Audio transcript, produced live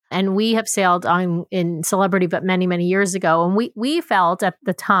and we have sailed on in Celebrity, but many, many years ago. And we felt at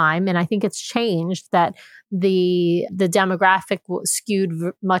the time, and I think it's changed, that the demographic skewed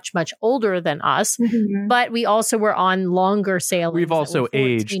much, much older than us. Mm-hmm. But we also were on longer sailings. We've also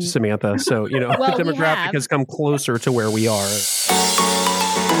aged, Samantha. So, the demographic has come closer to where we are.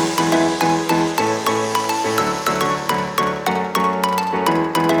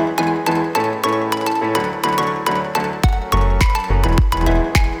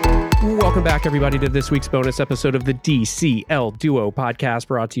 Welcome back, everybody, to this week's bonus episode of the DCL Duo podcast,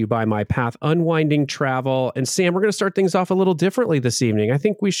 brought to you by My Path Unwinding Travel. And Sam, we're going to start things off a little differently this evening. I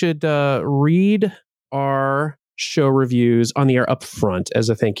think we should read our show reviews on the air up front as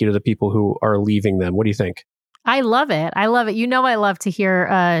a thank you to the people who are leaving them. What do you think? I love it. I love it. I love to hear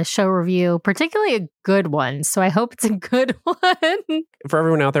a show review, particularly a good one. So I hope it's a good one. For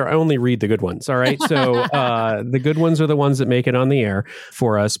everyone out there, I only read the good ones. All right. So the good ones are the ones that make it on the air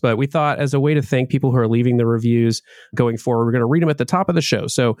for us. But we thought, as a way to thank people who are leaving the reviews going forward, we're going to read them at the top of the show.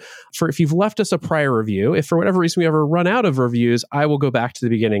 So if you've left us a prior review, if for whatever reason we ever run out of reviews, I will go back to the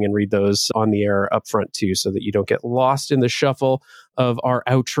beginning and read those on the air up front too, so that you don't get lost in the shuffle of our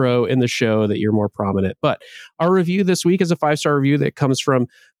outro in the show, that you're more prominent. But our review this week is a 5-star review that comes from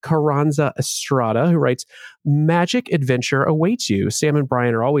Carranza Estrada, who writes, "Magic adventure awaits you. Sam and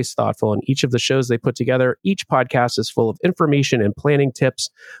Brian are always thoughtful in each of the shows they put together. Each podcast is full of information and planning tips.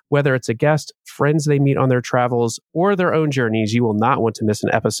 Whether it's a guest, friends they meet on their travels, or their own journeys, you will not want to miss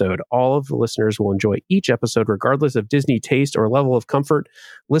an episode. All of the listeners will enjoy each episode regardless of Disney taste or level of comfort.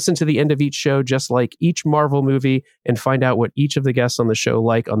 Listen to the end of each show just like each Marvel movie and find out what each of the guests on the show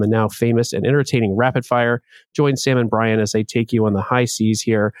like on the now famous and entertaining Rapid Fire. Join Sam and Brian as they take you on the high seas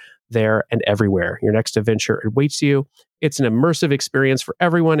here, there, and everywhere. Your next adventure awaits you. It's an immersive experience for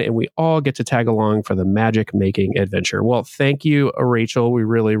everyone, and we all get to tag along for the magic-making adventure." Well, thank you, Rachel. We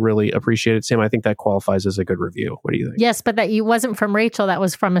really, really appreciate it. Sam, I think that qualifies as a good review. What do you think? Yes, but that wasn't from Rachel. That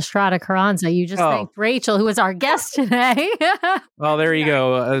was from Estrada Carranza. You just thanked Rachel, who was our guest today. Well, there you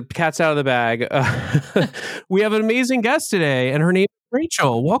go. Cat's out of the bag. We have an amazing guest today, and her name is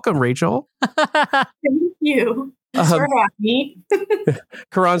Rachel. Welcome, Rachel. Thank you. We're happy.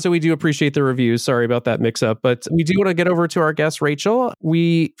 Carranza, we do appreciate the reviews. Sorry about that mix-up, but we do want to get over to our guest, Rachel.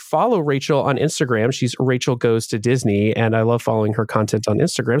 We follow Rachel on Instagram. She's Rachel Goes to Disney, and I love following her content on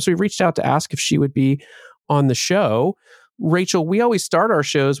Instagram. So we reached out to ask if she would be on the show. Rachel, we always start our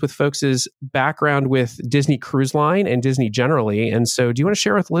shows with folks' background with Disney Cruise Line and Disney generally. And so do you want to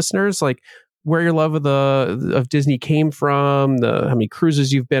share with listeners, where your love of Disney came from, how many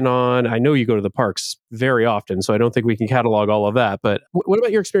cruises you've been on? I know you go to the parks very often, so I don't think we can catalog all of that. But what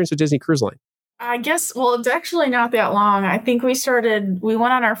about your experience with Disney Cruise Line? I guess, it's actually not that long. I think we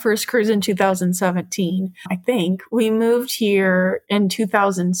went on our first cruise in 2017. I think we moved here in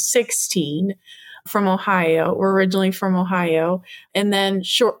 2016 from Ohio. We're originally from Ohio. And then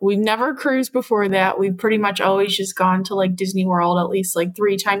we've never cruised before that. We've pretty much always just gone to Disney World at least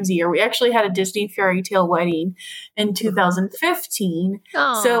 3 times a year. We actually had a Disney fairy tale wedding in 2015.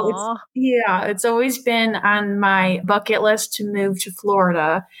 Aww. So it's always been on my bucket list to move to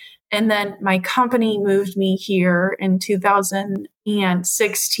Florida. And then my company moved me here in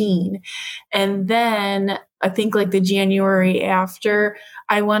 2016. And then I think the January after,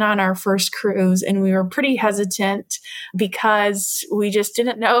 I went on our first cruise, and we were pretty hesitant because we just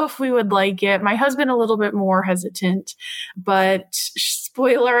didn't know if we would like it. My husband a little bit more hesitant, but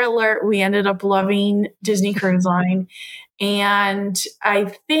spoiler alert, we ended up loving Disney Cruise Line. And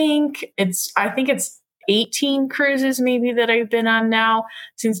I think it's 18 cruises maybe that I've been on now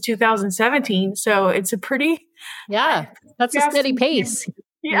since 2017. So it's a pretty... Yeah, that's a steady pace.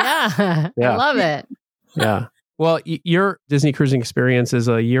 Yeah. I love it. Yeah. Well, your Disney cruising experience is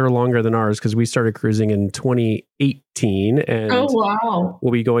a year longer than ours because we started cruising in 2018. And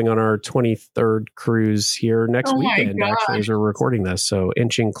we'll be going on our 23rd cruise here next weekend, actually, as we're recording this. So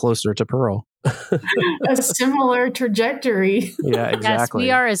inching closer to Pearl. A similar trajectory. Yeah, exactly. Yes,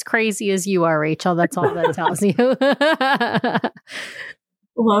 we are as crazy as you are, Rachel. That's all that tells you.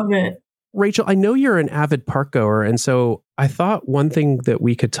 Love it. Rachel, I know you're an avid park goer. And so I thought one thing that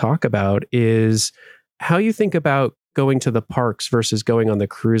we could talk about is how you think about going to the parks versus going on the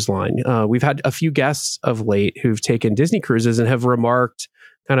cruise line. We've had a few guests of late who've taken Disney cruises and have remarked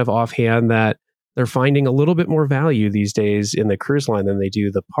kind of offhand that they're finding a little bit more value these days in the cruise line than they do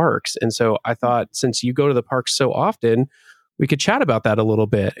the parks. And so I thought, since you go to the parks so often, we could chat about that a little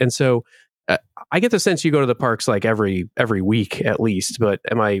bit. And so I get the sense you go to the parks like every week at least, but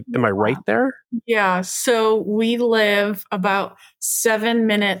am I right there? Yeah. So we live about 7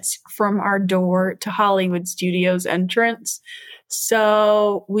 minutes from our door to Hollywood Studios entrance.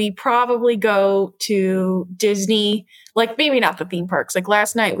 So we probably go to Disney, like maybe not the theme parks. Like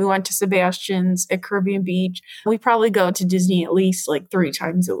last night we went to Sebastian's at Caribbean Beach. We probably go to Disney at least like 3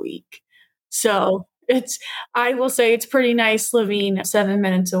 times a week. So I will say it's pretty nice living 7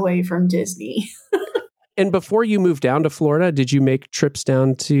 minutes away from Disney. And before you moved down to Florida, did you make trips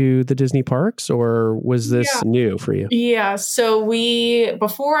down to the Disney parks, or was this new for you? Yeah. So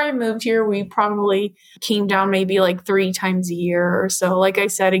before I moved here, we probably came down maybe like 3 times a year or so. Like I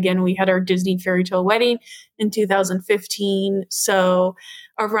said, again, we had our Disney fairy tale wedding in 2015. So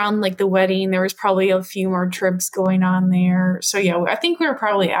around like the wedding, there was probably a few more trips going on there. So yeah, I think we were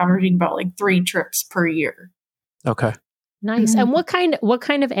probably averaging about like 3 trips per year. Okay. Nice. And what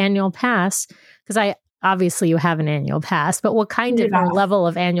kind of annual pass? Because obviously you have an annual pass, but what kind of or level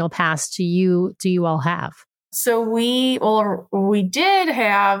of annual pass do you all have? So we did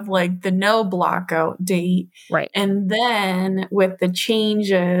have like the no blockout date. Right. And then with the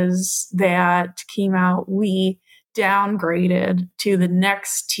changes that came out, we downgraded to the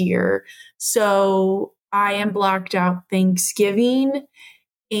next tier. So I am blocked out Thanksgiving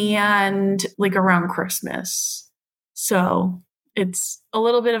and like around Christmas. So it's a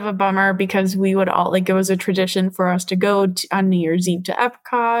little bit of a bummer because we would all it was a tradition for us to go on New Year's Eve to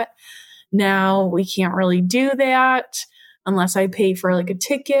Epcot. Now we can't really do that unless I pay for like a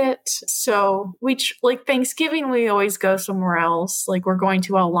ticket. So like Thanksgiving, we always go somewhere else. Like we're going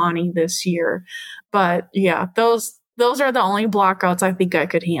to Aulani this year. But yeah, those are the only blockouts I think I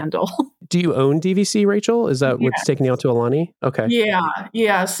could handle. Do you own DVC, Rachel? Is that what's taking you out to Aulani? Okay.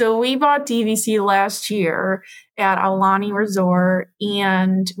 Yeah. So we bought DVC last year at Aulani Resort,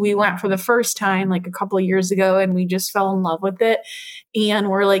 and we went for the first time like a couple of years ago, and we just fell in love with it. And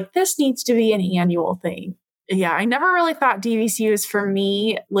we're like, this needs to be an annual thing. Yeah, I never really thought DVC was for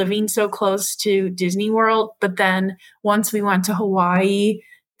me living so close to Disney World. But then once we went to Hawaii,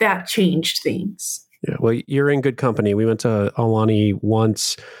 that changed things. Yeah, well, you're in good company. We went to Aulani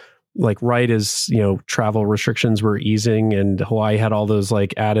once, like right as, travel restrictions were easing and Hawaii had all those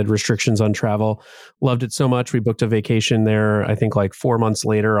like added restrictions on travel. Loved it so much. We booked a vacation there, I think like 4 months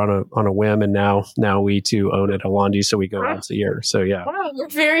later on a whim. And now we too own at Aulani. So we go once a year. So yeah. Wow, we're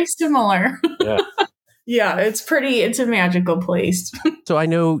very similar. Yeah. Yeah, it's a magical place. So I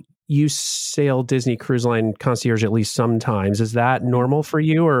know you sail Disney Cruise Line concierge at least sometimes. Is that normal for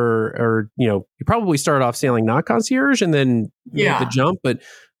you, or you probably started off sailing not concierge and then made the jump? But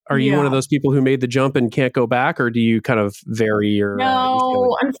are you one of those people who made the jump and can't go back, or do you kind of vary your?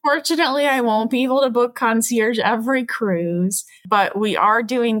 No, unfortunately, I won't be able to book concierge every cruise, but we are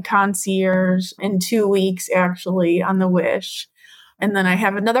doing concierge in 2 weeks actually on the Wish, and then I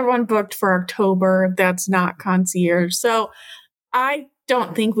have another one booked for October that's not concierge. So I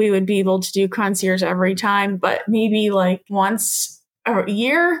don't think we would be able to do concierge every time, but maybe like once a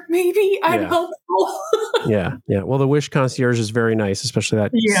year, maybe. I'm hopeful. Yeah. Well, the Wish concierge is very nice, especially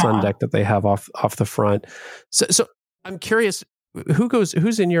that sun deck that they have off the front. So I'm curious,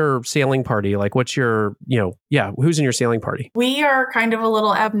 who's in your sailing party? Like, what's your, who's in your sailing party? We are kind of a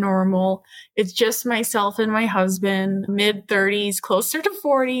little abnormal. It's just myself and my husband, mid-30s, closer to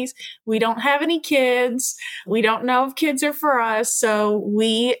 40s. We don't have any kids. We don't know if kids are for us. So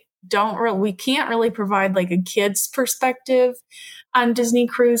we can't really provide like a kid's perspective on Disney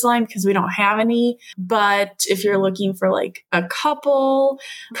Cruise Line because we don't have any. But if you're looking for like a couple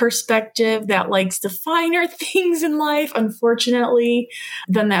perspective that likes the finer things in life, unfortunately,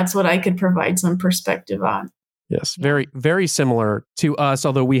 then that's what I could provide some perspective on. Yes, very, very similar to us,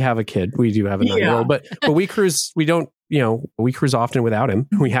 although we have a kid. We do have a 9-year-old, but we cruise, we cruise often without him.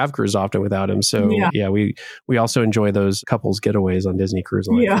 We have cruised often without him. So we also enjoy those couples getaways on Disney Cruise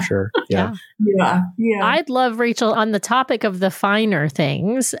Line for sure. Yeah. I'd love, Rachel, on the topic of the finer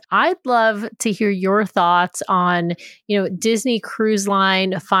things, I'd love to hear your thoughts on, Disney Cruise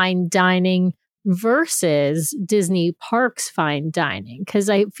Line fine dining versus Disney parks fine dining.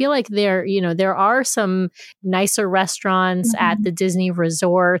 Because I feel like there are some nicer restaurants at the Disney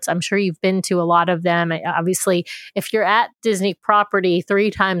resorts. I'm sure you've been to a lot of them. Obviously, if you're at Disney property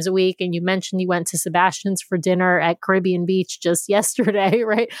 3 times a week, and you mentioned you went to Sebastian's for dinner at Caribbean Beach just yesterday,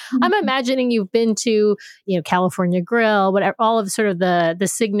 right? I'm imagining you've been to, California Grill, whatever, all of sort of the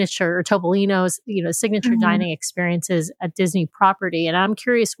signature or Topolino's, signature dining experiences at Disney property. And I'm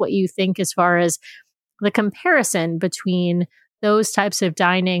curious what you think as far as the comparison between those types of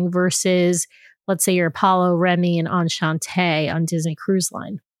dining versus, let's say, your Apollo, Remy, and Enchante on Disney Cruise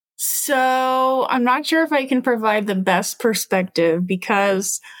Line. So I'm not sure if I can provide the best perspective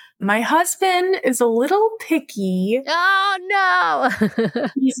because my husband is a little picky. Oh, no.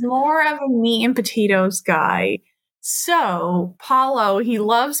 He's more of a meat and potatoes guy. So Paulo, he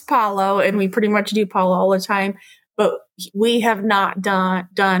loves Paulo, and we pretty much do Paulo all the time, but we have not done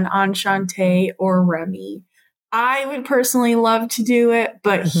Enchante or Remy. I would personally love to do it,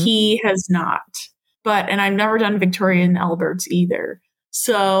 but he has not. And I've never done Victoria and Albert's either.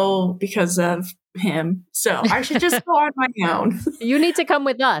 So because of him. So I should just go on my own. You need to come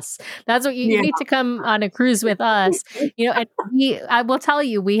with us. That's what you need to come on a cruise with us. And I will tell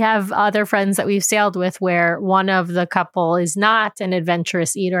you, we have other friends that we've sailed with where one of the couple is not an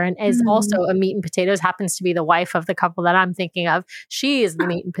adventurous eater and is also a meat and potatoes, happens to be the wife of the couple that I'm thinking of. She is the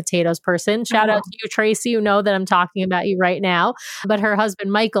meat and potatoes person. Shout out to you, Tracy. You know that I'm talking about you right now. But her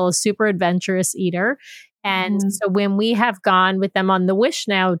husband, Michael, is super adventurous eater. And so when we have gone with them on the Wish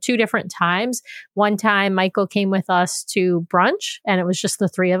now 2 different times, one time Michael came with us to brunch and it was just the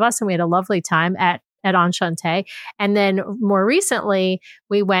 3 of us and we had a lovely time at Enchante. And then more recently,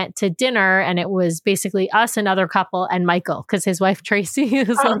 we went to dinner and it was basically us, another couple, and Michael, because his wife Tracy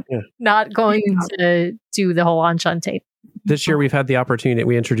is not going to do the whole Enchante. This year, we've had the opportunity.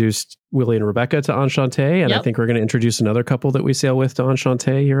 We introduced Willie and Rebecca to Enchante, and I think we're going to introduce another couple that we sail with to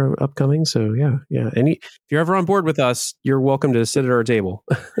Enchante here upcoming. So, yeah. If you're ever on board with us, you're welcome to sit at our table.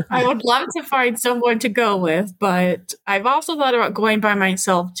 I would love to find someone to go with, but I've also thought about going by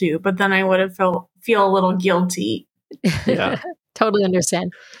myself too. But then I would have feel a little guilty. Yeah, totally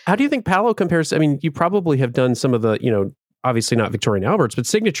understand. How do you think Paulo compares? I mean, you probably have done some of the, obviously not Victoria and Albert's, but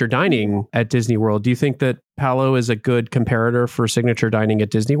signature dining at Disney World. Do you think that Paulo is a good comparator for signature dining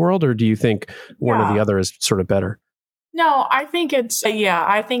at Disney World, or do you think one or the other is sort of better? No, I think it's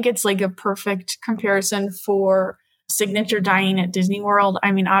like a perfect comparison for signature dining at Disney World.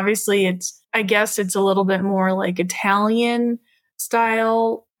 I mean, obviously I guess it's a little bit more like Italian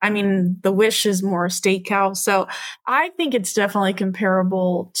style. I mean, the Wish is more steakhouse. So I think it's definitely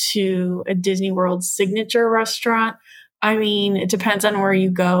comparable to a Disney World signature restaurant. I mean, it depends on where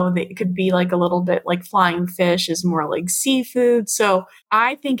you go. It could be like a little bit like Flying Fish is more like seafood. So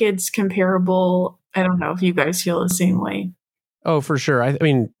I think it's comparable. I don't know if you guys feel the same way. Oh, for sure. I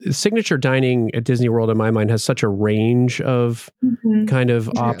mean, signature dining at Disney World, in my mind, has such a range of kind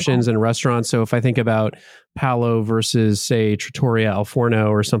of options and restaurants. So if I think about Paulo versus, say, Trattoria Al Forno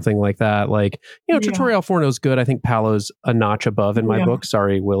or something like that, Trattoria Al Forno is good. I think Paulo's a notch above in my book.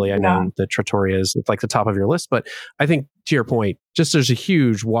 Sorry, Willie. I know that Trattoria is like the top of your list, but I think to your point, just there's a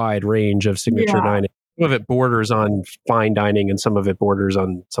huge wide range of signature dining. Some of it borders on fine dining and some of it borders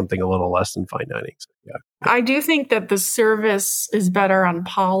on something a little less than fine dining. So, I do think that the service is better on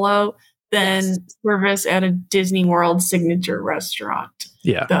Paulo than service at a Disney World signature restaurant.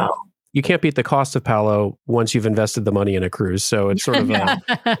 Yeah. So. You can't beat the cost of Paulo once you've invested the money in a cruise. So it's sort of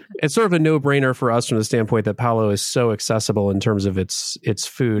a no-brainer for us from the standpoint that Paulo is so accessible in terms of its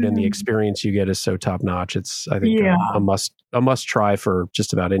food and the experience you get is so top-notch. It's, I think, a must try for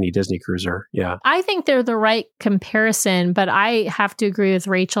just about any Disney cruiser. Yeah. I think they're the right comparison, but I have to agree with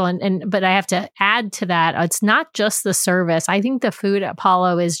Rachel but I have to add to that. It's not just the service. I think the food at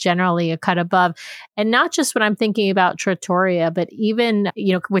Paulo is generally a cut above, and not just when I'm thinking about Trattoria, but even,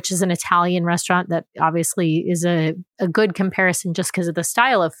 which is an Italian restaurant that obviously is a good comparison just because of the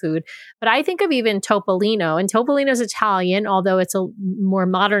style of food. But I think of even Topolino, and Topolino is Italian, although it's a more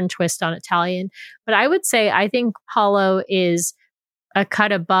modern twist on Italian. But I would say I think Paulo is a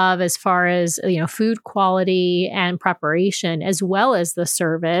cut above as far as, food quality and preparation, as well as the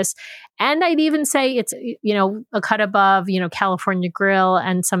service. And I'd even say it's, a cut above, California Grill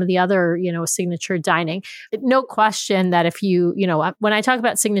and some of the other, signature dining. No question that if you, when I talk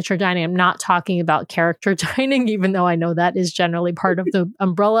about signature dining, I'm not talking about character dining, even though I know that is generally part of the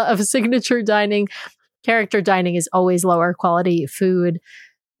umbrella of signature dining. Character dining is always lower quality food,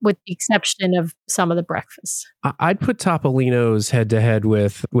 with the exception of some of the breakfasts. I'd put Topolino's head to head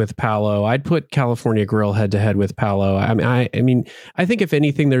with Paulo. I'd put California Grill head to head with Paulo. I mean, I think if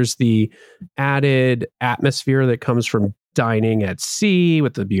anything, there's the added atmosphere that comes from dining at sea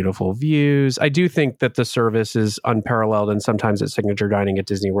with the beautiful views. I do think that the service is unparalleled, and sometimes at signature dining at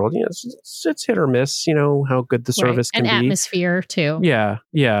Disney World, it's hit or miss, how good the service can be. And atmosphere too.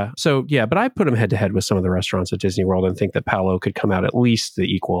 Yeah. So, but I put them head to head with some of the restaurants at Disney World and think that Paulo could come out at least the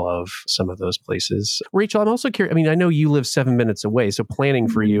equal of some of those places. Rachel, I'm also curious. I mean, I know you live 7 minutes away, so planning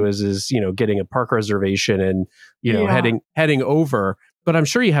for you is getting a park reservation and, heading over. But I'm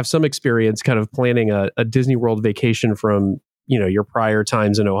sure you have some experience kind of planning a Disney World vacation from, your prior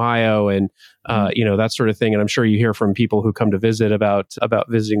times in Ohio and, that sort of thing. And I'm sure you hear from people who come to visit about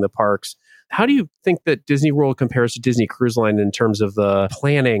visiting the parks. How do you think that Disney World compares to Disney Cruise Line in terms of the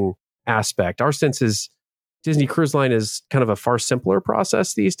planning aspect? Our sense is Disney Cruise Line is kind of a far simpler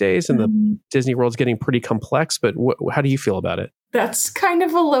process these days, and the Disney World's getting pretty complex. But how do you feel about it? That's kind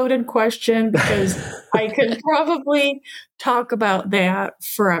of a loaded question because I could probably talk about that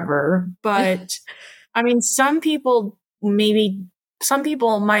forever. But I mean, some people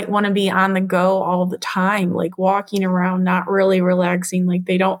might want to be on the go all the time, like walking around, not really relaxing. Like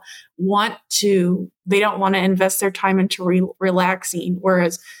they don't want to invest their time into relaxing.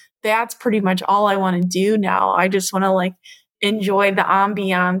 Whereas that's pretty much all I want to do now. I just want to like enjoy the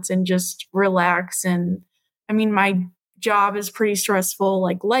ambiance and just relax. And I mean, my job is pretty stressful.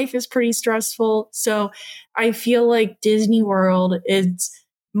 Like life is pretty stressful. So I feel like Disney World is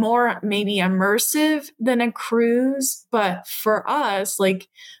more maybe immersive than a cruise. But for us, like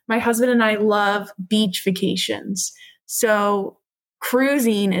my husband and I love beach vacations. So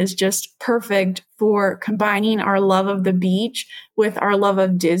cruising is just perfect for combining our love of the beach with our love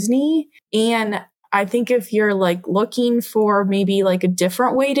of Disney. And I think if you're like looking for maybe like a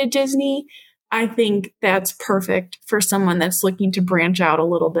different way to Disney, I think that's perfect for someone that's looking to branch out a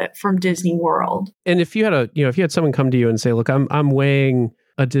little bit from Disney World. And if you had someone come to you and say, look, I'm weighing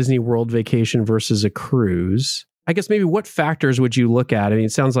a Disney World vacation versus a cruise, I guess maybe what factors would you look at? I mean,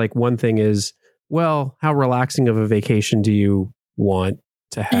 it sounds like one thing is, well, how relaxing of a vacation do you want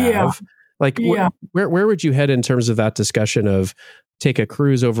to have? Yeah. Like, where would you head in terms of that discussion of take a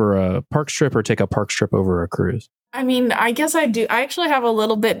cruise over a park trip or take a park trip over a cruise? I mean, I guess I do. I actually have a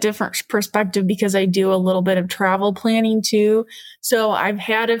little bit different perspective because I do a little bit of travel planning too. So I've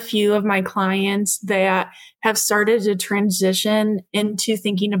had a few of my clients that have started to transition into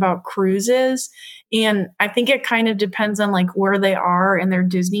thinking about cruises. And I think it kind of depends on like where they are in their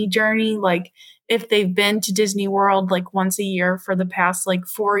Disney journey. Like if they've been to Disney World like once a year for the past like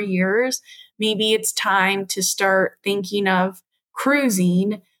 4 years, maybe it's time to start thinking of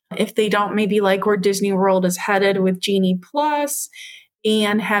cruising. If they don't maybe like where Disney World is headed with Genie Plus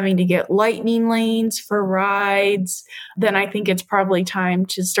and having to get lightning lanes for rides, then I think it's probably time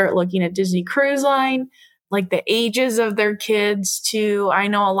to start looking at Disney Cruise Line, like the ages of their kids too. I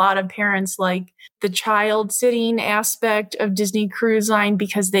know a lot of parents like the child sitting aspect of Disney Cruise Line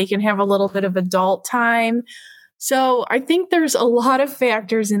because they can have a little bit of adult time. So I think there's a lot of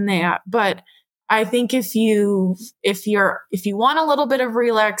factors in that, but I think if you want a little bit of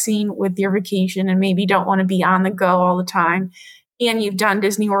relaxing with your vacation and maybe don't want to be on the go all the time and you've done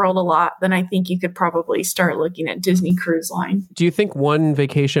Disney World a lot, then I think you could probably start looking at Disney Cruise Line. Do you think one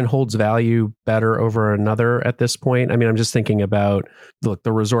vacation holds value better over another at this point? I mean, I'm just thinking about, look,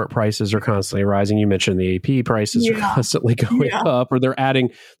 the resort prices are constantly rising. You mentioned the AP prices are constantly going up, or they're adding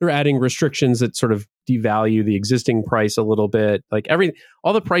restrictions that sort of devalue the existing price a little bit. Like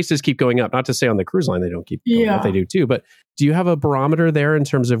all the prices keep going up. Not to say on the cruise line they don't keep going up, they do too. But do you have a barometer there in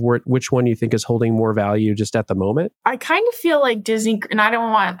terms of which one you think is holding more value just at the moment? I kind of feel like Disney, and I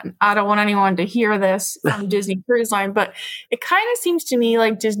don't want anyone to hear this from Disney Cruise Line, but it kind of seems to me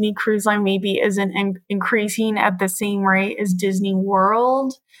like Disney Cruise Line maybe isn't increasing at the same rate as Disney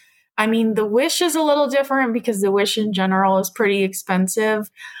World. I mean, the Wish is a little different because the Wish in general is pretty expensive,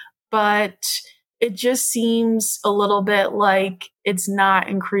 but it just seems a little bit like it's not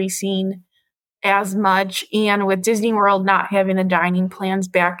increasing as much. And with Disney World not having the dining plans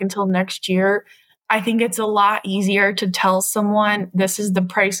back until next year, I think it's a lot easier to tell someone this is the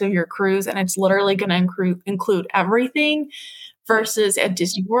price of your cruise and it's literally going to include everything versus at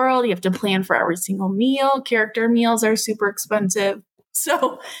Disney World, you have to plan for every single meal. Character meals are super expensive.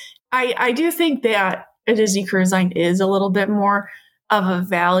 So I do think that a Disney Cruise Line is a little bit more of a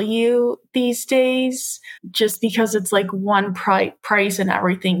value these days, just because it's like one price and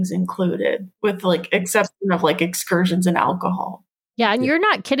everything's included with like exception of like excursions and alcohol. Yeah, and you're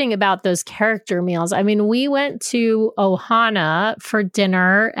not kidding about those character meals. I mean, we went to Ohana for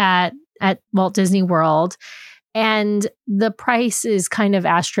dinner at Walt Disney World, and the price is kind of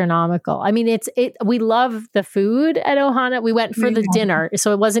astronomical. I mean, we love the food at Ohana. We went for the dinner,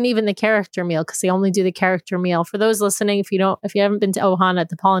 so it wasn't even the character meal because they only do the character meal. For those listening, if you haven't been to Ohana at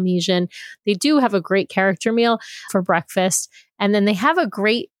the Polynesian, they do have a great character meal for breakfast. And then they have a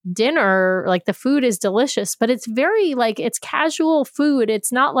great dinner. Like the food is delicious, but it's very like it's casual food.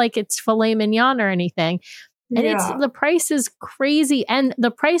 It's not like it's filet mignon or anything. And the price is crazy. And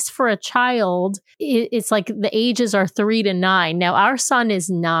the price for a child, it's like the ages are 3 to 9. Now our son is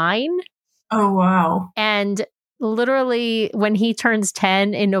 9. Oh, wow. And literally when he turns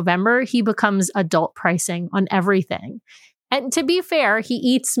 10 in November, he becomes adult pricing on everything. And to be fair, he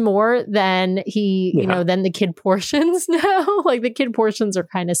eats more than than the kid portions now. Like the kid portions are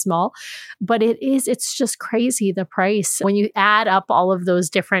kind of small, but it's just crazy the price when you add up all of those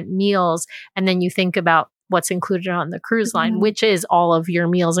different meals and then you think about what's included on the cruise line, which is all of your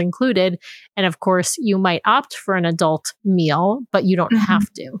meals included. And of course, you might opt for an adult meal, but you don't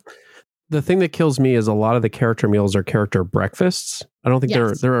have to. The thing that kills me is a lot of the character meals are character breakfasts. I don't think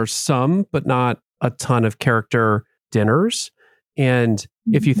there are some, but not a ton of character dinners. And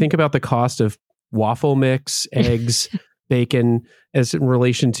if you think about the cost of waffle mix, eggs, bacon, as in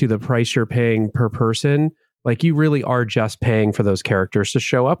relation to the price you're paying per person, like you really are just paying for those characters to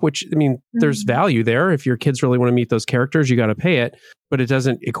show up, which, I mean, there's value there. If your kids really want to meet those characters, you got to pay it, but it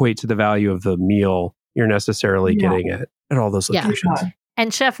doesn't equate to the value of the meal you're necessarily getting at all those locations. Yeah.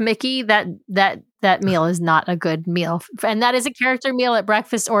 And Chef Mickey, that meal is not a good meal. And that is a character meal at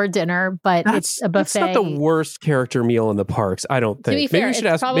breakfast or dinner, but it's a buffet. It's not the worst character meal in the parks, I don't think. Maybe we should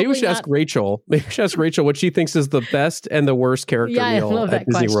ask Rachel. Maybe we should ask Rachel what she thinks is the best and the worst character meal at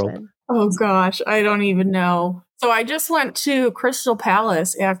Disney World. Oh gosh, I don't even know. So I just went to Crystal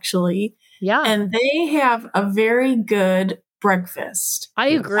Palace actually. Yeah. And they have a very good breakfast. I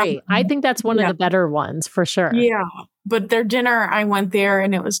agree. I think that's one of the better ones for sure. Yeah. But their dinner, I went there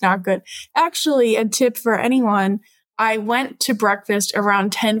and it was not good. Actually, a tip for anyone, I went to breakfast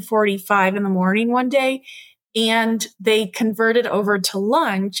around 10:45 in the morning one day and they converted over to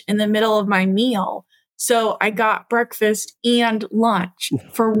lunch in the middle of my meal. So I got breakfast and lunch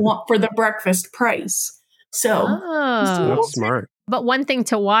for the breakfast price. So that's smart. But one thing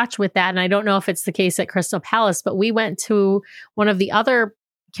to watch with that, and I don't know if it's the case at Crystal Palace, but we went to one of the other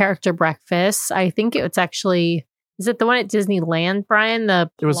character breakfasts. I think it's actually, is it the one at Disneyland, Brian? It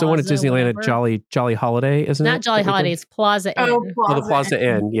was the one at Disneyland at Jolly Holiday, isn't it? Not Jolly Holiday, it's Plaza Inn. The Plaza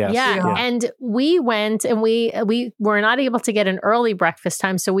Inn, yes. Yeah. And we went and we were not able to get an early breakfast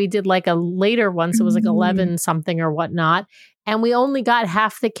time. So we did like a later one. So it was like 11 something or whatnot. And we only got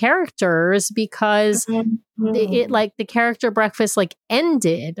half the characters because the character breakfast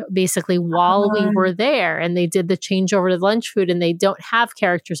ended basically while we were there, and they did the changeover to lunch food, and they don't have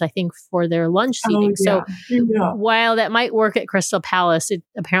characters, I think, for their lunch seating. So while that might work at Crystal Palace, it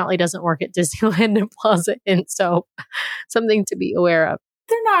apparently doesn't work at Disneyland and Plaza Inn. So something to be aware of.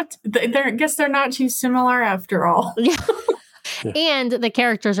 I guess they're not too similar after all. Yeah. And the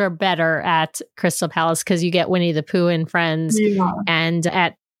characters are better at Crystal Palace because you get Winnie the Pooh and friends. Yeah. And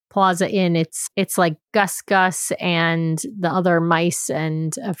at Plaza Inn, it's like Gus and the other mice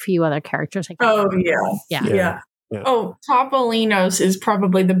and a few other characters. Yeah. Oh, Topolino's is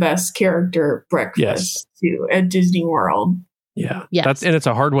probably the best character breakfast too at Disney World. Yeah. Yes. And it's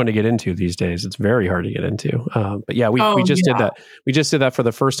a hard one to get into these days. It's very hard to get into. But yeah, we just did that. We just did that for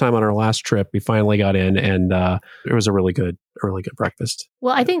the first time on our last trip. We finally got in, and it was a really good breakfast.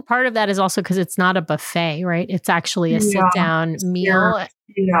 Well, I think part of that is also because it's not a buffet, right? It's actually a sit-down meal.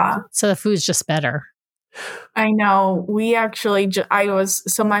 Yeah. So the food's just better. I know. We actually,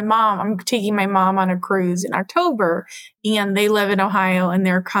 I'm taking my mom on a cruise in October, and they live in Ohio, and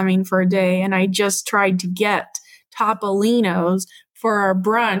they're coming for a day. And I just tried to get Topolino's for our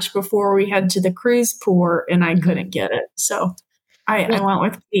brunch before we head to the cruise port, and I couldn't get it. So I went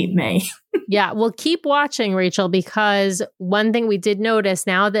with Cape May. Yeah, well, keep watching, Rachel, because one thing we did notice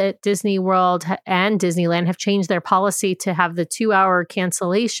now that Disney World and Disneyland have changed their policy to have the 2-hour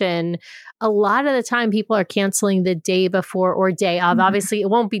cancellation, a lot of the time people are canceling the day before or day of. Obviously, it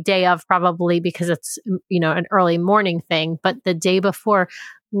won't be day of probably because it's, an early morning thing, but the day before,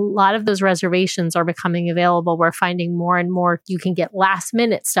 a lot of those reservations are becoming available. We're finding more and more you can get last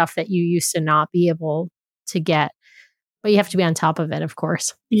minute stuff that you used to not be able to get. But you have to be on top of it, of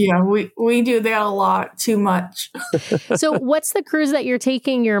course. Yeah, we do that a lot, too much. So what's the cruise that you're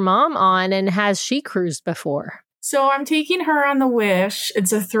taking your mom on, and has she cruised before? So I'm taking her on the Wish.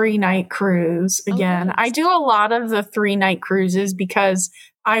 It's a 3-night cruise. Again, nice. I do a lot of the 3-night cruises because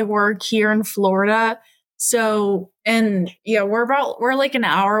I work here in Florida. So, we're like an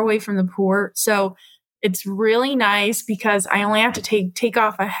hour away from the port. So it's really nice because I only have to take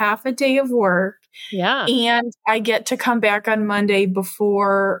off a half a day of work. Yeah. And I get to come back on Monday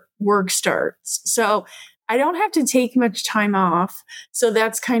before work starts. So I don't have to take much time off. So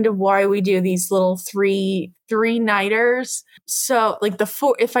that's kind of why we do these little three-nighters. So like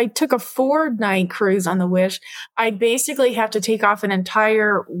if I took a 4-night cruise on the Wish, I'd basically have to take off an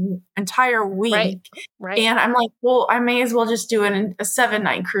entire week. Right. And I'm like, well, I may as well just do a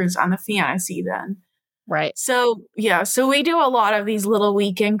 7-night cruise on the Fantasy then. Right. So, so we do a lot of these little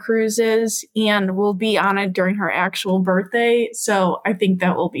weekend cruises, and we'll be on it during her actual birthday. So I think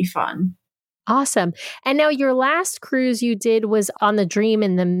that will be fun. Awesome. And now your last cruise you did was on the Dream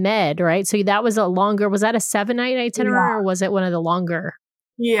in the Med, right? So that was was that a 7-night itinerary or was it one of the longer?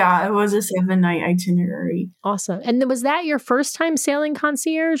 Yeah, it was a 7-night itinerary. Awesome. And was that your first time sailing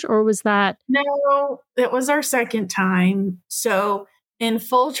concierge or was that? No, it was our second time. So in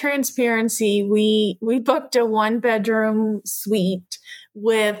full transparency, we booked a 1-bedroom suite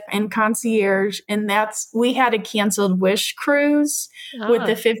in concierge, and we had a canceled Wish cruise with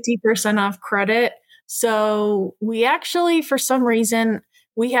the 50% off credit. So we actually, for some reason,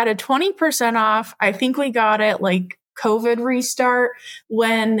 we had a 20% off. I think we got it like COVID restart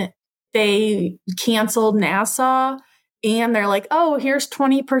when they canceled Nassau, and they're like, "Oh, here's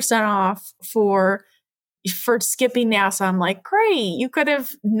 20% off for skipping Nassau." I'm like, "Great, you could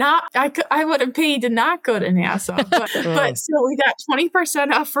have not. I would have paid to not go to Nassau, but so we got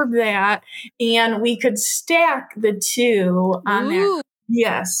 20% off from that, and we could stack the two on there."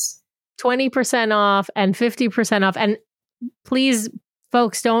 Yes, 20% off and 50% off, and please.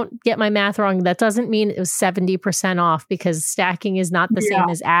 Folks, don't get my math wrong. That doesn't mean it was 70% off because stacking is not the same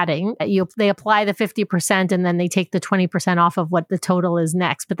as adding. They apply the 50% and then they take the 20% off of what the total is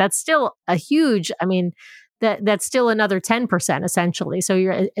next. But that's still a huge, that's still another 10% essentially. So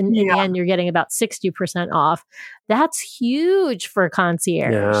in the end, you're getting about 60% off. That's huge for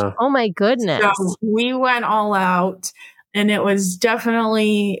concierge. Yeah. Oh my goodness. So we went all out. And it was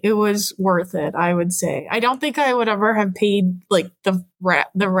worth it, I would say. I don't think I would ever have paid like the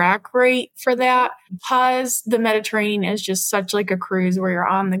rack rate for that because the Mediterranean is just such like a cruise where you're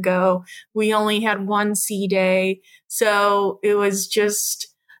on the go. We only had one sea day. So it was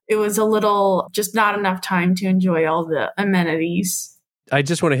a little, just not enough time to enjoy all the amenities. I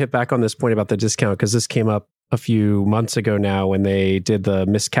just want to hit back on this point about the discount because this came up a few months ago now when they did the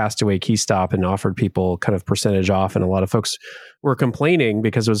Miss Castaway Key Stop and offered people kind of percentage off. And a lot of folks were complaining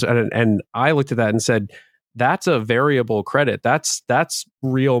because it was, and I looked at that and said, that's a variable credit. That's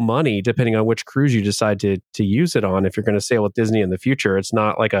real money depending on which cruise you decide to use it on. If you're going to sail with Disney in the future, it's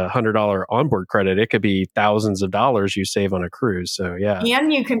not like $100 onboard credit. It could be thousands of dollars you save on a cruise. So yeah.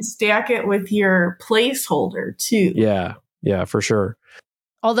 And you can stack it with your placeholder too. Yeah, for sure.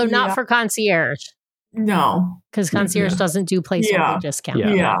 Although not for concierge. No. Because concierge doesn't do placeholder discount.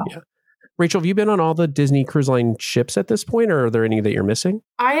 Yeah. Rachel, have you been on all the Disney Cruise Line ships at this point, or are there any that you're missing?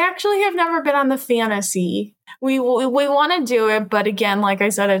 I actually have never been on the Fantasy. We want to do it, but again, like I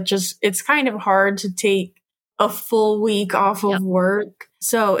said, it's kind of hard to take a full week off of work.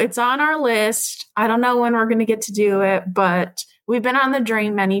 So it's on our list. I don't know when we're going to get to do it, but we've been on the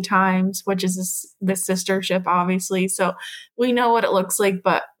Dream many times, which is the sister ship, obviously. So we know what it looks like,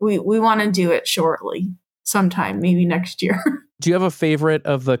 but we want to do it shortly, sometime, maybe next year. Do you have a favorite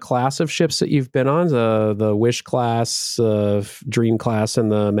of the class of ships that you've been on? The Wish class, Dream class,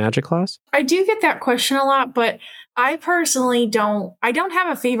 and the Magic class? I do get that question a lot, but I personally don't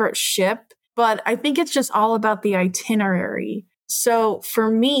have a favorite ship, but I think it's just all about the itinerary. So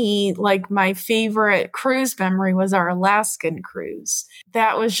for me, like my favorite cruise memory was our Alaskan cruise.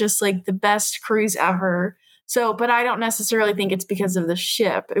 That was just like the best cruise ever. So, but I don't necessarily think it's because of the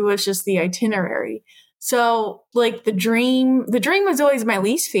ship. It was just the itinerary. So like the Dream was always my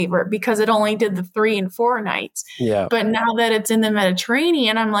least favorite because it only did the 3 and 4 nights. Yeah. But now that it's in the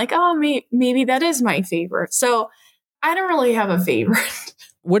Mediterranean, I'm like, oh, maybe that is my favorite. So I don't really have a favorite.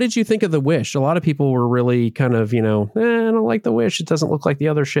 What did you think of the Wish? A lot of people were really kind of, I don't like the Wish. It doesn't look like the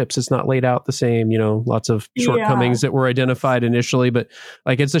other ships. It's not laid out the same, lots of shortcomings that were identified initially. But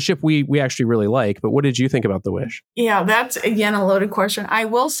like, it's a ship we actually really like. But what did you think about the Wish? Yeah, that's, again, a loaded question. I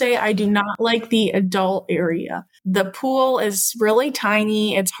will say I do not like the adult area. The pool is really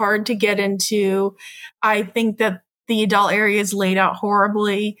tiny. It's hard to get into. I think that the adult area is laid out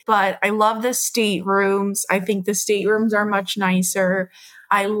horribly, but I love the staterooms. I think the staterooms are much nicer.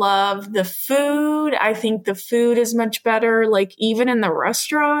 I love the food. I think the food is much better, like even in the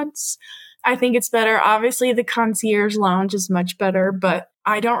restaurants. I think it's better. Obviously, the concierge lounge is much better, but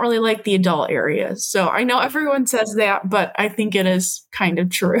I don't really like the adult areas. So I know everyone says that, but I think it is kind of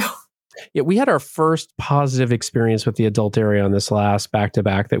true. Yeah, we had our first positive experience with the adult area on this last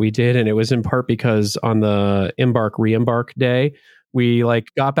back-to-back that we did. And it was in part because on the re-embark day, we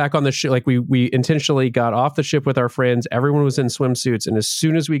got back on the ship. We intentionally got off the ship with our friends. Everyone was in swimsuits. And as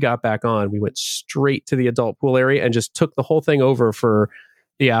soon as we got back on, we went straight to the adult pool area and just took the whole thing over for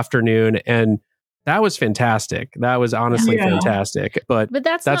the afternoon. And that was fantastic. That was honestly fantastic. But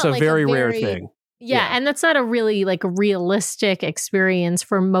that's a very rare thing. Yeah, and that's not a really realistic experience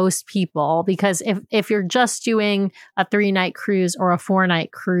for most people, because if you're just doing a 3-night cruise or a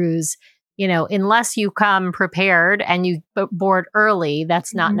 4-night cruise, unless you come prepared and you board early,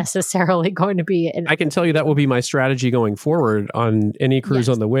 that's not necessarily going to be. I can tell you that will be my strategy going forward on any cruise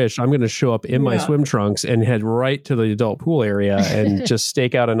on the Wish. I'm going to show up in my swim trunks and head right to the adult pool area and just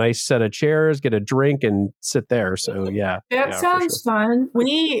stake out a nice set of chairs, get a drink, and sit there. So that sounds fun.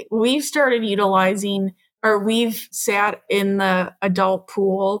 We've started utilizing, or we've sat in the adult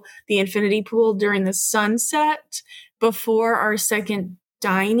pool, the infinity pool, during the sunset before our second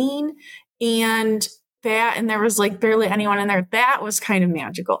dining, and there was like barely anyone in there. That was kind of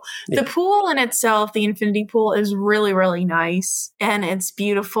magical. The pool in itself, the infinity pool, is really, really nice and it's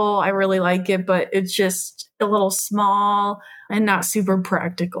beautiful. I really like it, but it's just a little small and not super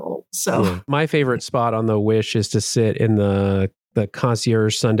practical. So my favorite spot on the Wish is to sit in the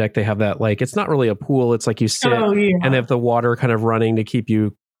concierge sun deck. They have that, like, it's not really a pool. It's like you sit and they have the water kind of running to keep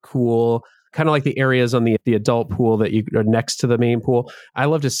you cool. Kind of like the areas on the adult pool that you are next to the main pool. I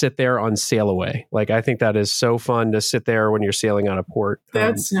love to sit there on sail away. Like, I think that is so fun to sit there when you're sailing out of port.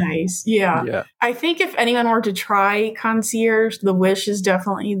 That's nice. Yeah. I think if anyone were to try concierge, the Wish is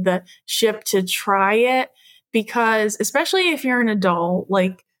definitely the ship to try it, because especially if you're an adult,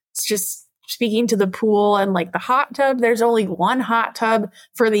 like, it's just speaking to the pool and like the hot tub, there's only one hot tub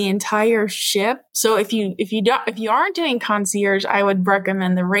for the entire ship. So if you aren't doing concierge, I would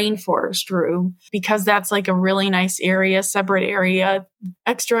recommend the rainforest room, because that's like a really nice area, separate area,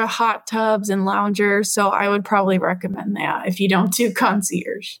 extra hot tubs and loungers. So I would probably recommend that if you don't do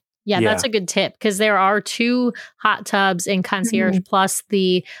concierge. Yeah, that's a good tip, because there are 2 hot tubs in concierge plus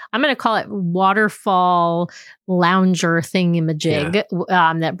I'm going to call it waterfall lounger thingamajig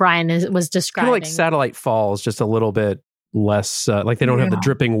that Brian was describing. Kind of like Satellite Falls, just a little bit less, like they don't have the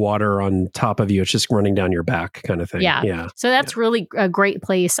dripping water on top of you. It's just running down your back kind of thing. Yeah. So that's really a great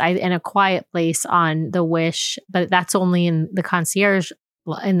place and a quiet place on the Wish, but that's only in the concierge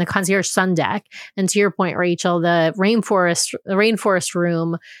sun deck. And to your point, Rachel, the rainforest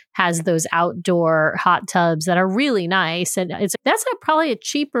room has those outdoor hot tubs that are really nice, and that's probably a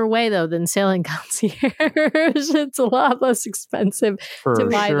cheaper way though than sailing concierge. It's a lot less expensive to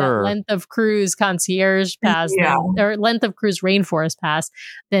buy that length of cruise concierge pass or length of cruise rainforest pass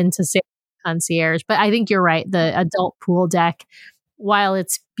than to sail concierge. But I think you're right. The adult pool deck, while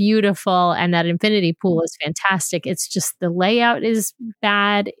it's beautiful and that infinity pool is fantastic, it's just the layout is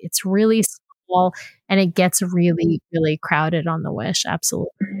bad. It's really small and it gets really, really crowded on the Wish. Absolutely.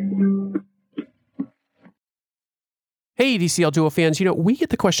 Hey, DCL Duo fans, we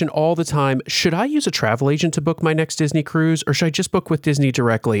get the question all the time, should I use a travel agent to book my next Disney cruise, or should I just book with Disney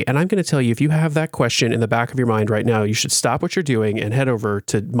directly? And I'm going to tell you, if you have that question in the back of your mind right now, you should stop what you're doing and head over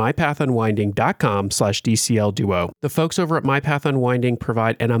to mypathunwinding.com/DCL Duo. The folks over at My Path Unwinding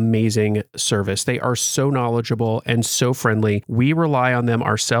provide an amazing service. They are so knowledgeable and so friendly. We rely on them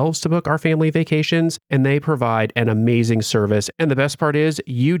ourselves to book our family vacations, and they provide an amazing service. And the best part is,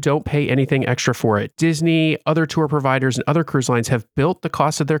 you don't pay anything extra for it. Disney, other tour providers, and other cruise lines have built the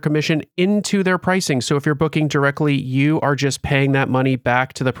cost of their commission into their pricing. So if you're booking directly, you are just paying that money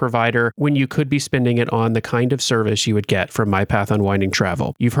back to the provider when you could be spending it on the kind of service you would get from My Path Unwinding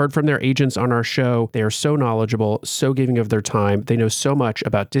Travel. You've heard from their agents on our show. They are so knowledgeable, so giving of their time. They know so much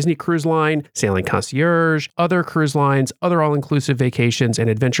about Disney Cruise Line, sailing concierge, other cruise lines, other all-inclusive vacations, and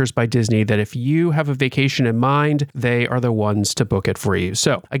adventures by Disney, that if you have a vacation in mind, they are the ones to book it for you.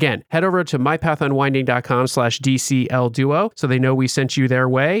 So again, head over to mypathunwinding.com/DCL Duo so they know we sent you their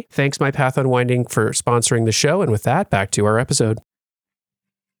way. Thanks, My Path Unwinding, for sponsoring the show. And with that, back to our episode.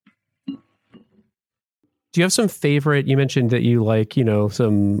 Do you have some favorite? You mentioned that you like,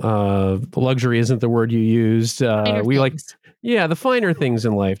 some luxury isn't the word you used. We like, the finer things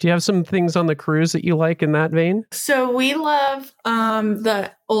in life. Do you have some things on the cruise that you like in that vein? So we love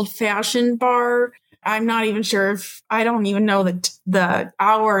the old fashioned bar. I'm not even sure I don't even know the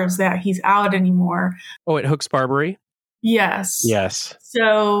hours that he's out anymore. Oh, at Hooks Barbary? Yes.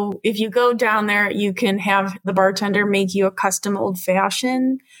 So if you go down there, you can have the bartender make you a custom old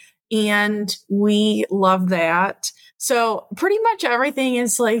fashioned, and we love that. So pretty much everything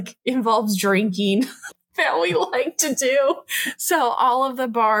is like involves drinking that we like to do. So all of the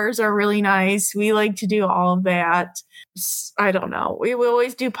bars are really nice. We like to do all of that. I don't know. We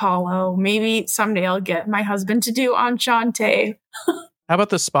always do Palo. Maybe someday I'll get my husband to do Enchante. How about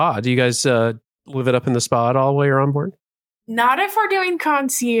the spa? Do you guys live it up in the spa at all while you're on board? Not if we're doing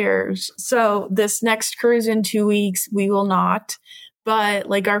concierge. So this next cruise in 2 weeks, we will not. But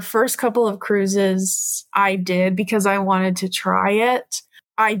like our first couple of cruises, I did because I wanted to try it.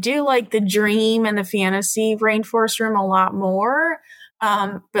 I do like the Dream and the Fantasy Rainforest Room a lot more.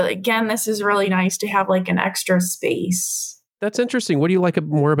 But again, this is really nice to have like an extra space That's interesting. What do you like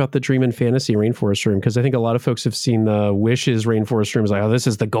more about the Dream and Fantasy Rainforest Room? Because I think a lot of folks have seen the Wishes Rainforest Room as like, oh, this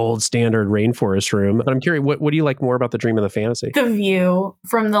is the gold standard rainforest room. But I'm curious, what do you like more about the Dream and the Fantasy? The view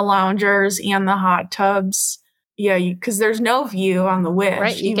from the loungers and the hot tubs. Yeah, because there's no view on the Wish.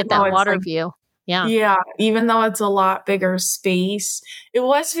 Right, you get that water view. Yeah. Yeah, even though it's a lot bigger space. It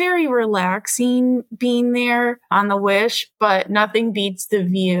was very relaxing being there on the Wish, but nothing beats the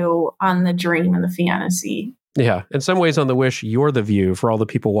view on the Dream and the Fantasy. Yeah. In some ways on the Wish, you're the view for all the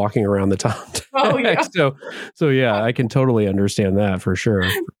people walking around the top. Oh, yeah. So yeah, I can totally understand that for sure.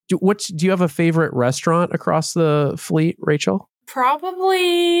 Do you have a favorite restaurant across the fleet, Rachel?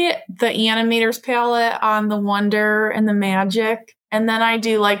 Probably the Animator's Palette on the Wonder and the Magic. And then I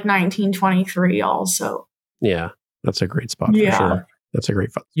do like 1923 also. Yeah, that's a great spot for sure. That's a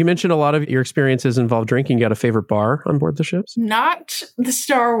great fun. You mentioned a lot of your experiences involve drinking. You got a favorite bar on board the ships? Not the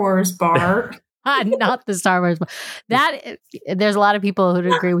Star Wars bar. Not the Star Wars. There's a lot of people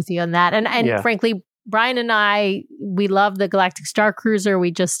who'd agree with you on that. And frankly, Brian and I, we love the Galactic Star Cruiser.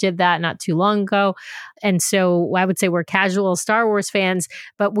 We just did that not too long ago. And so I would say we're casual Star Wars fans,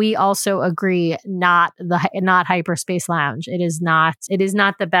 but we also agree not Hyperspace Lounge. It is not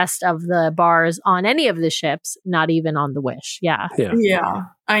the best of the bars on any of the ships, not even on the Wish. Yeah,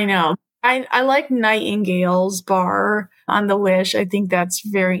 I know. I like Nightingale's bar on the Wish. I think that's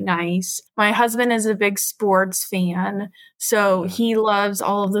very nice. My husband is a big sports fan, so he loves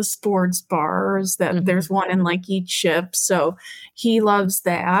all of the sports bars that there's one in like each ship. So he loves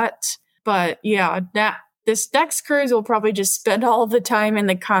that. But yeah, this next cruise will probably just spend all the time in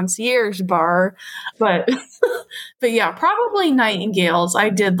the concierge bar. But but yeah, probably Nightingale's. I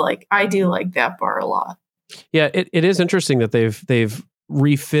do like that bar a lot. Yeah, it is interesting that they've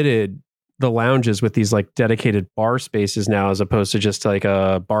refitted the lounges with these like dedicated bar spaces now, as opposed to just like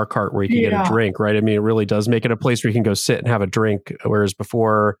a bar cart where you can get a drink, right? I mean, it really does make it a place where you can go sit and have a drink. Whereas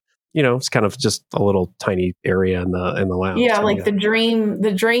before, it's kind of just a little tiny area in the lounge. Yeah, so, the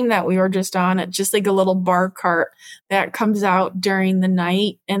dream that we were just on, it's just like a little bar cart that comes out during the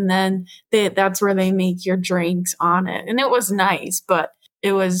night, and then that's where they make your drinks on it. And it was nice, but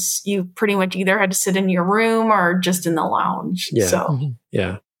it was, you pretty much either had to sit in your room or just in the lounge. Yeah. So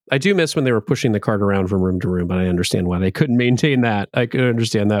yeah. I do miss when they were pushing the cart around from room to room, but I understand why they couldn't maintain that. I could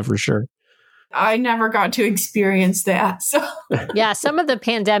understand that for sure. I never got to experience that. So yeah, some of the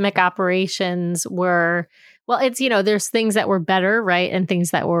pandemic operations were, well, it's, there's things that were better, right? And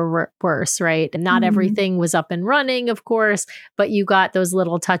things that were worse, right? And not everything was up and running, of course, but you got those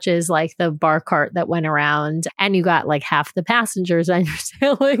little touches like the bar cart that went around, and you got like half the passengers on your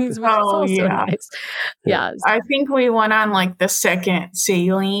sailings, which was also nice. Yeah. I think we went on like the second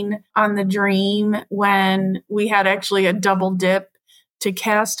sailing on the Dream when we had actually a double dip to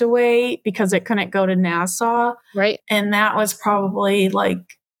Castaway because it couldn't go to Nassau. Right. And that was probably like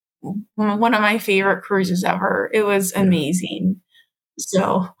one of my favorite cruises ever. It was amazing.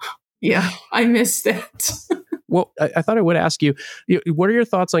 So, yeah, I missed that. Well, I thought I would ask you, what are your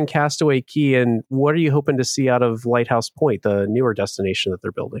thoughts on Castaway Cay, and what are you hoping to see out of Lighthouse Point, the newer destination that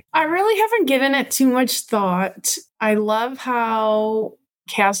they're building? I really haven't given it too much thought. I love how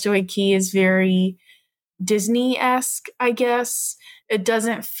Castaway Cay is very Disney-esque, I guess. It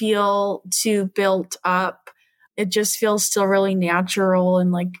doesn't feel too built up. It just feels still really natural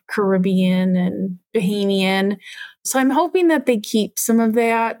and like Caribbean and Bahamian. So I'm hoping that they keep some of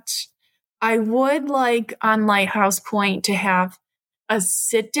that. I would like on Lighthouse Point to have a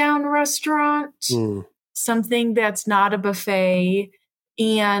sit-down restaurant, something that's not a buffet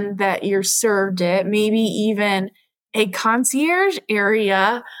and that you're served it. Maybe even a concierge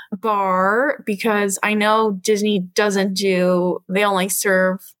area bar, because I know Disney they only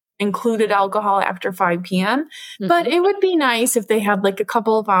serve included alcohol after 5 p.m. But it would be nice if they had like a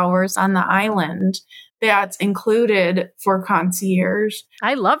couple of hours on the island that's included for concierge.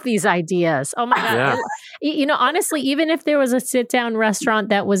 I love these ideas. Oh my God. Yeah. Honestly, even if there was a sit-down restaurant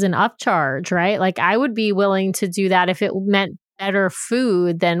that was an upcharge, right? Like I would be willing to do that if it meant better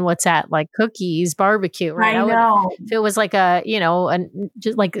food than what's at like Cookies Barbecue, right? I know. If it was like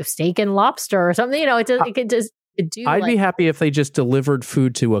just like a steak and lobster or something, it could just do. I'd be happy if they just delivered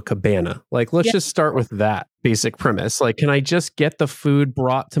food to a cabana. Like, let's just start with that basic premise. Like, can I just get the food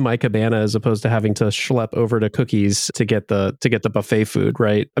brought to my cabana as opposed to having to schlep over to Cookies to get the buffet food,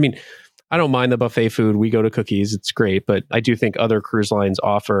 right? I mean, I don't mind the buffet food. We go to Cookies. It's great. But I do think other cruise lines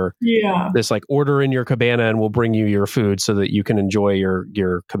offer this like order in your cabana and we'll bring you your food so that you can enjoy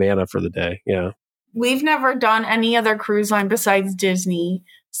your cabana for the day. Yeah. We've never done any other cruise line besides Disney.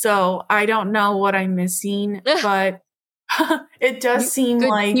 So I don't know what I'm missing, but It does seem Good,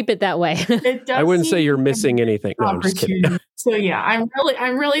 like keep it that way. it does. I wouldn't seem say you're like missing anything. No, I'm just kidding. opportunity. So yeah,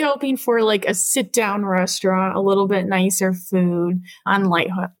 I'm really hoping for like a sit down restaurant, a little bit nicer food on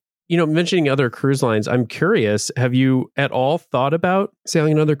Lightheart. Mentioning other cruise lines, I'm curious, have you at all thought about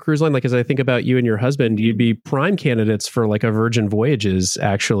sailing another cruise line? Like, as I think about you and your husband, you'd be prime candidates for like a Virgin Voyages,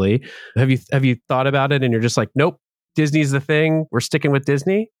 actually. Have you thought about it and you're just like, nope, Disney's the thing. We're sticking with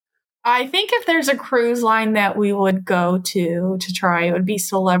Disney? I think if there's a cruise line that we would go to try, it would be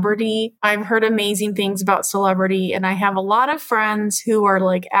Celebrity. I've heard amazing things about Celebrity, and I have a lot of friends who are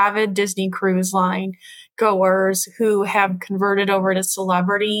like avid Disney Cruise Line goers who have converted over to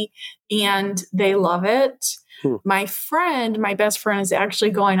Celebrity, and they love it. My best friend is actually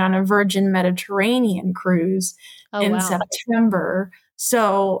going on a Virgin Mediterranean cruise in September.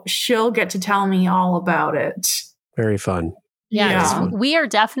 So she'll get to tell me all about it. Very fun. Yeah. We are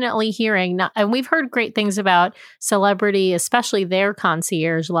definitely hearing, and we've heard great things about Celebrity, especially their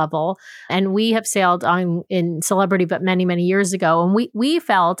concierge level. And we have sailed in Celebrity, but many, many years ago. And we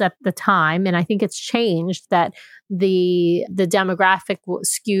felt at the time, and I think it's changed, that the demographic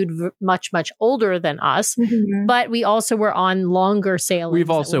skewed much, much older than us. Mm-hmm. But we also were on longer sailings. We've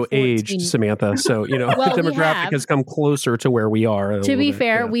also aged, Samantha. So, the demographic has come closer to where we are. To be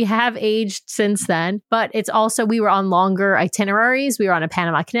fair, we have aged since then, but it's also, we were on longer itineraries. We were on a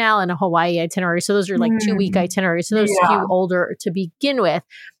Panama Canal and a Hawaii itinerary. So those are like 2-week itineraries. So those skew older to begin with.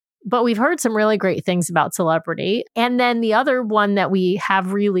 But we've heard some really great things about Celebrity. And then the other one that we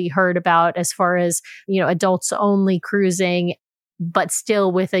have really heard about as far as, adults only cruising, but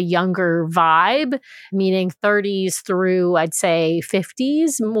still with a younger vibe, meaning 30s through, I'd say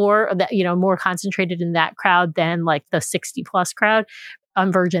 50s, more concentrated in that crowd than like the 60 plus crowd on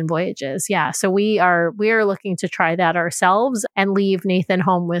Virgin Voyages. Yeah. So we are looking to try that ourselves and leave Nathan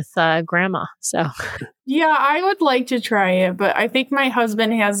home with grandma. So yeah, I would like to try it, but I think my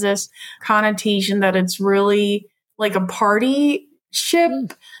husband has this connotation that it's really like a party ship.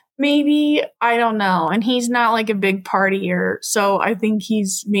 Maybe, I don't know. And he's not like a big partier. So I think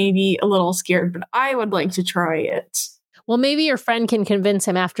he's maybe a little scared, but I would like to try it. Well, maybe your friend can convince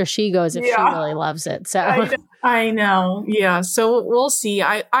him after she goes if she really loves it. So I know. Yeah. So we'll see.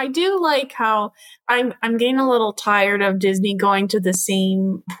 I do like how I'm getting a little tired of Disney going to the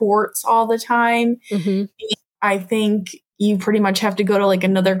same ports all the time. Mm-hmm. I think you pretty much have to go to like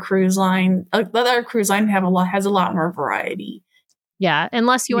another cruise line. Another cruise line has a lot more variety. Yeah,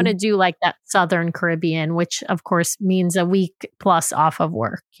 unless you want to do like that Southern Caribbean, which of course means a week plus off of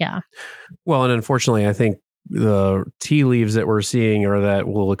work. Yeah. Well, and unfortunately, I think the tea leaves that we're seeing are that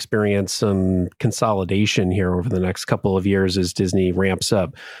we'll experience some consolidation here over the next couple of years as Disney ramps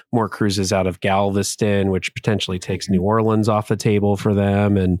up more cruises out of Galveston, which potentially takes New Orleans off the table for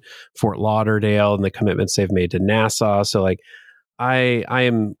them, and Fort Lauderdale and the commitments they've made to Nassau. So like, I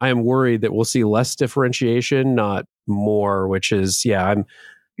am worried that we'll see less differentiation, not more, which is, we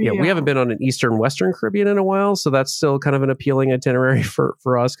haven't been on an Eastern Western Caribbean in a while. So that's still kind of an appealing itinerary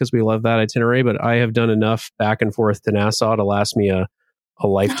for us because we love that itinerary. But I have done enough back and forth to Nassau to last me a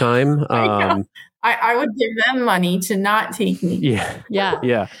lifetime. I would give them money to not take me.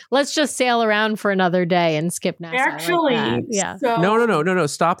 Yeah. Let's just sail around for another day and skip Nassau. Actually, like yeah. So, no.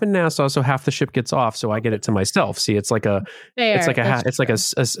 Stop in Nassau, so half the ship gets off, so I get it to myself. See, it's like an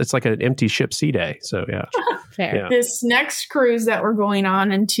empty ship sea day. So yeah. Fair. Yeah. This next cruise that we're going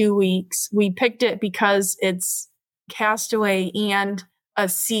on in 2 weeks, we picked it because it's Castaway and a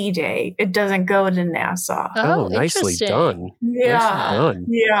sea day. It doesn't go to Nassau. Oh, nicely done. Yeah. Nicely done.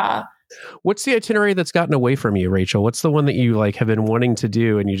 Yeah. What's the itinerary that's gotten away from you, Rachel? What's the one that you like have been wanting to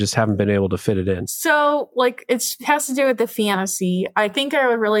do and you just haven't been able to fit it in? So like it has to do with the fantasy. I think I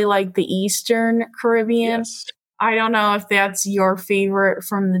would really like the Eastern Caribbean. Yes. I don't know if that's your favorite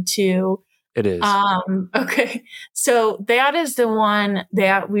from the two. It is. Okay. So that is the one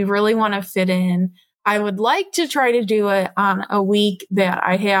that we really want to fit in. I would like to try to do it on a week that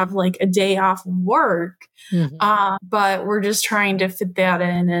I have like a day off work. Mm-hmm. But we're just trying to fit that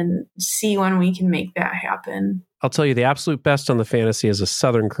in and see when we can make that happen. I'll tell you the absolute best on the fantasy is a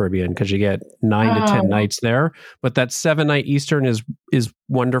Southern Caribbean because you get 9 to 10 nights there. But that 7-night Eastern is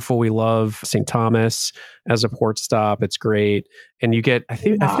wonderful. We love St. Thomas as a port stop. It's great. And you get, I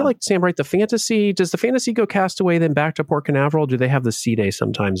feel like, Sam, right, does the fantasy go Castaway then back to Port Canaveral? Do they have the sea day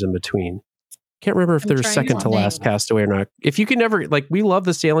sometimes in between? Can't remember if there's second to last Castaway or not. If you can never, like, we love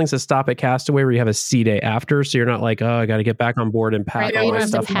the sailings that stop at Castaway where you have a sea day after. So you're not like, oh, I got to get back on board and pack all this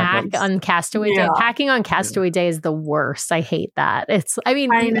stuff. You don't have to pack on Castaway Day. Packing on Castaway Day is the worst. I hate that.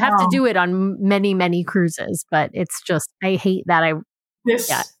 You have to do it on many, many cruises, but it's just, I hate that.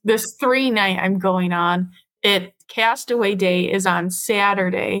 This 3-night I'm going on Castaway Day is on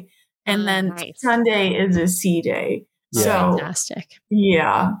Saturday, and then Sunday is a sea day. Yeah. So fantastic.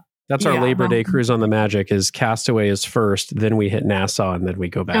 Yeah. That's our Labor Day cruise on the Magic. Is Castaway is first, then we hit Nassau, and then we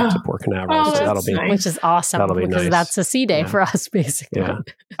go back to Port Canaveral. So that'll be nice. Which is awesome, that'll be because nice. that's a sea day for us, basically. Yeah.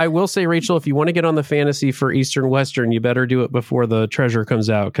 I will say, Rachel, if you want to get on the Fantasy for Eastern Western, you better do it before the Treasure comes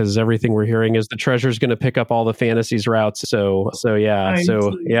out, because everything we're hearing is the Treasure's going to pick up all the Fantasies routes. That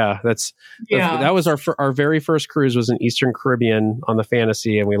was our very first cruise was in Eastern Caribbean on the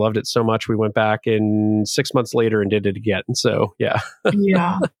Fantasy, and we loved it so much we went back in 6 months later and did it again. So yeah.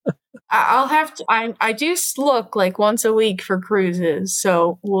 I'll have to, I do look like once a week for cruises,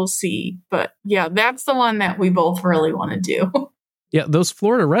 so we'll see. But yeah, that's the one that we both really want to do. Yeah, those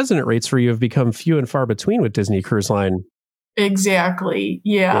Florida resident rates for you have become few and far between with Disney Cruise Line. Exactly.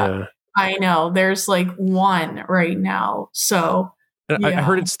 Yeah. I know. There's like one right now. So and I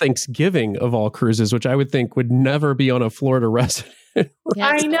heard it's Thanksgiving of all cruises, which I would think would never be on a Florida resident.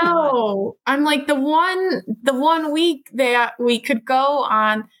 I know. I'm like the one week that we could go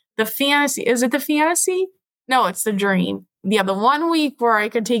on the Fantasy. Is it the Fantasy? No, it's the Dream. Yeah, the 1 week where I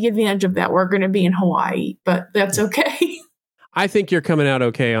could take advantage of that, we're going to be in Hawaii, but that's okay. I think you're coming out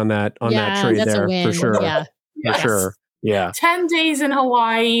okay on that trade there for sure. Yeah, for sure. Yeah, 10 days in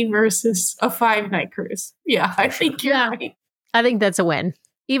Hawaii versus a 5-night cruise. Yeah, I think you're right. I think that's a win.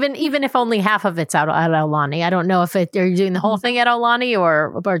 Even if only half of it's out at Aulani. I don't know if are you doing the whole thing at Aulani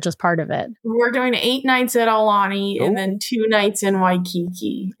or just part of it. We're doing 8 nights at Aulani and then 2 nights in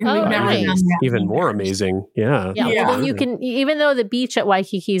Waikiki. And we've never done that. Even more amazing. Yeah. Well, then you can, even though the beach at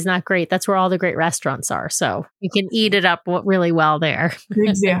Waikiki is not great, that's where all the great restaurants are. So you can eat it up really well there.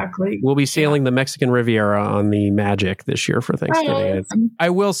 Exactly. We'll be sailing the Mexican Riviera on the Magic this year for Thanksgiving. I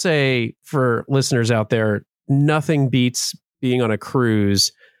will say for listeners out there, nothing beats being on a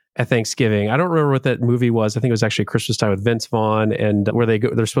cruise at Thanksgiving. I don't remember what that movie was. I think it was actually Christmas Time with Vince Vaughn, and where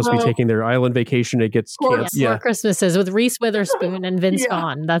they're supposed to be taking their island vacation. It gets canceled. Four Christmases with Reese Witherspoon and Vince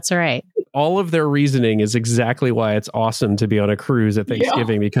Vaughn. That's right. All of their reasoning is exactly why it's awesome to be on a cruise at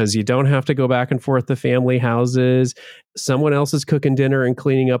Thanksgiving, because you don't have to go back and forth to family houses. Someone else is cooking dinner and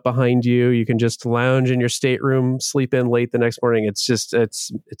cleaning up behind you. You can just lounge in your stateroom, sleep in late the next morning. It's just,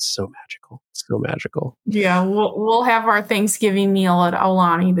 it's so magical. It's so magical. Yeah. We'll have our Thanksgiving meal at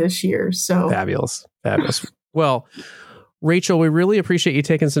Aulani this year. So fabulous. Well, Rachel, we really appreciate you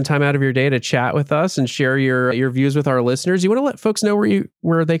taking some time out of your day to chat with us and share your views with our listeners. You want to let folks know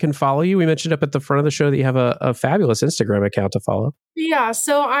where they can follow you? We mentioned up at the front of the show that you have a fabulous Instagram account to follow. Yeah,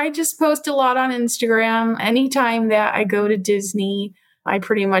 so I just post a lot on Instagram. Anytime that I go to Disney, I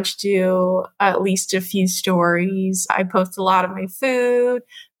pretty much do at least a few stories. I post a lot of my food,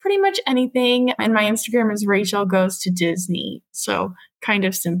 pretty much anything. And my Instagram is Rachel Goes to Disney. So kind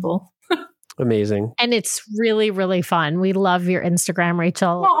of simple. Amazing. And it's really, really fun. We love your Instagram,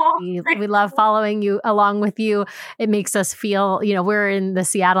 Rachel. Aww, we love following you along with you. It makes us feel, we're in the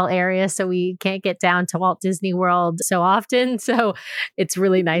Seattle area, so we can't get down to Walt Disney World so often. So it's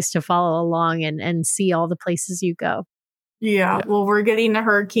really nice to follow along and see all the places you go. Yeah. Well, we're getting a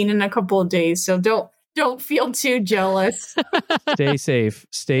hurricane in a couple of days, so don't feel too jealous. Stay safe.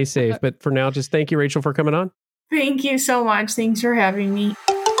 But for now, just thank you, Rachel, for coming on. Thank you so much. Thanks for having me.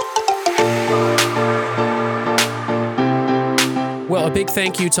 Well, a big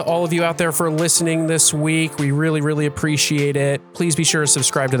thank you to all of you out there for listening this week. We really, really appreciate it. Please be sure to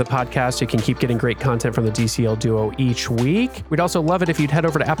subscribe to the podcast. You can keep getting great content from the DCL duo each week. We'd also love it if you'd head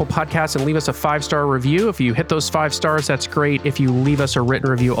over to Apple Podcasts and leave us a 5-star review. If you hit those 5 stars, that's great. If you leave us a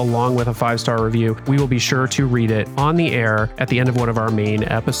written review along with a 5-star review, we will be sure to read it on the air at the end of one of our main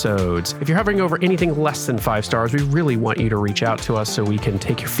episodes. If you're hovering over anything less than 5 stars, we really want you to reach out to us so we can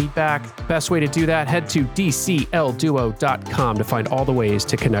take your feedback. Best way to do that, head to dclduo.com to find all the ways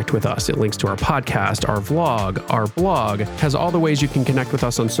to connect with us. It links to our podcast, our vlog, our blog, has all the ways you can connect with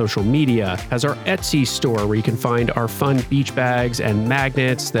us on social media, has our Etsy store where you can find our fun beach bags and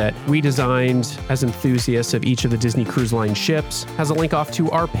magnets that we designed as enthusiasts of each of the Disney Cruise Line ships, has a link off to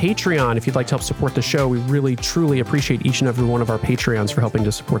our Patreon if you'd like to help support the show. We really, truly appreciate each and every one of our Patreons for helping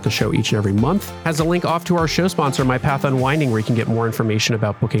to support the show each and every month, has a link off to our show sponsor, My Path Unwinding, where you can get more information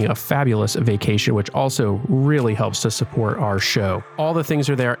about booking a fabulous vacation, which also really helps to support our show. show. All the things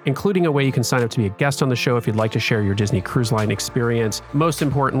are there, including a way you can sign up to be a guest on the show if you'd like to share your Disney Cruise Line experience. Most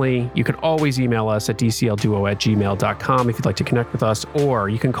importantly, you can always email us at dclduo@gmail.com if you'd like to connect with us, or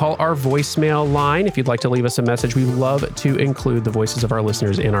you can call our voicemail line if you'd like to leave us a message. We love to include the voices of our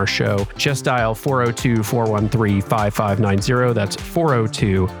listeners in our show. Just dial 402-413-5590. That's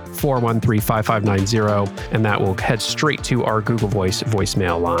 402-413-5590, and that will head straight to our Google Voice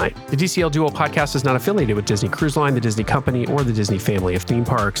voicemail line. The DCL Duo podcast is not affiliated with Disney Cruise Line, the Disney Company, or the Disney family of theme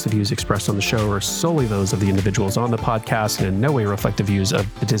parks. The views expressed on the show are solely those of the individuals on the podcast and in no way reflect the views of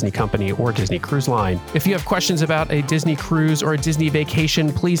the Disney Company or Disney Cruise Line. If you have questions about a Disney cruise or a Disney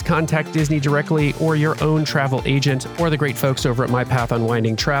vacation, please contact Disney directly or your own travel agent or the great folks over at My Path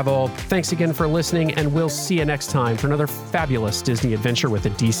Unwinding Travel. Thanks again for listening, and we'll see you next time for another fabulous Disney adventure with the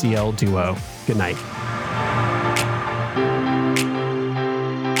DCL Duo. Good night.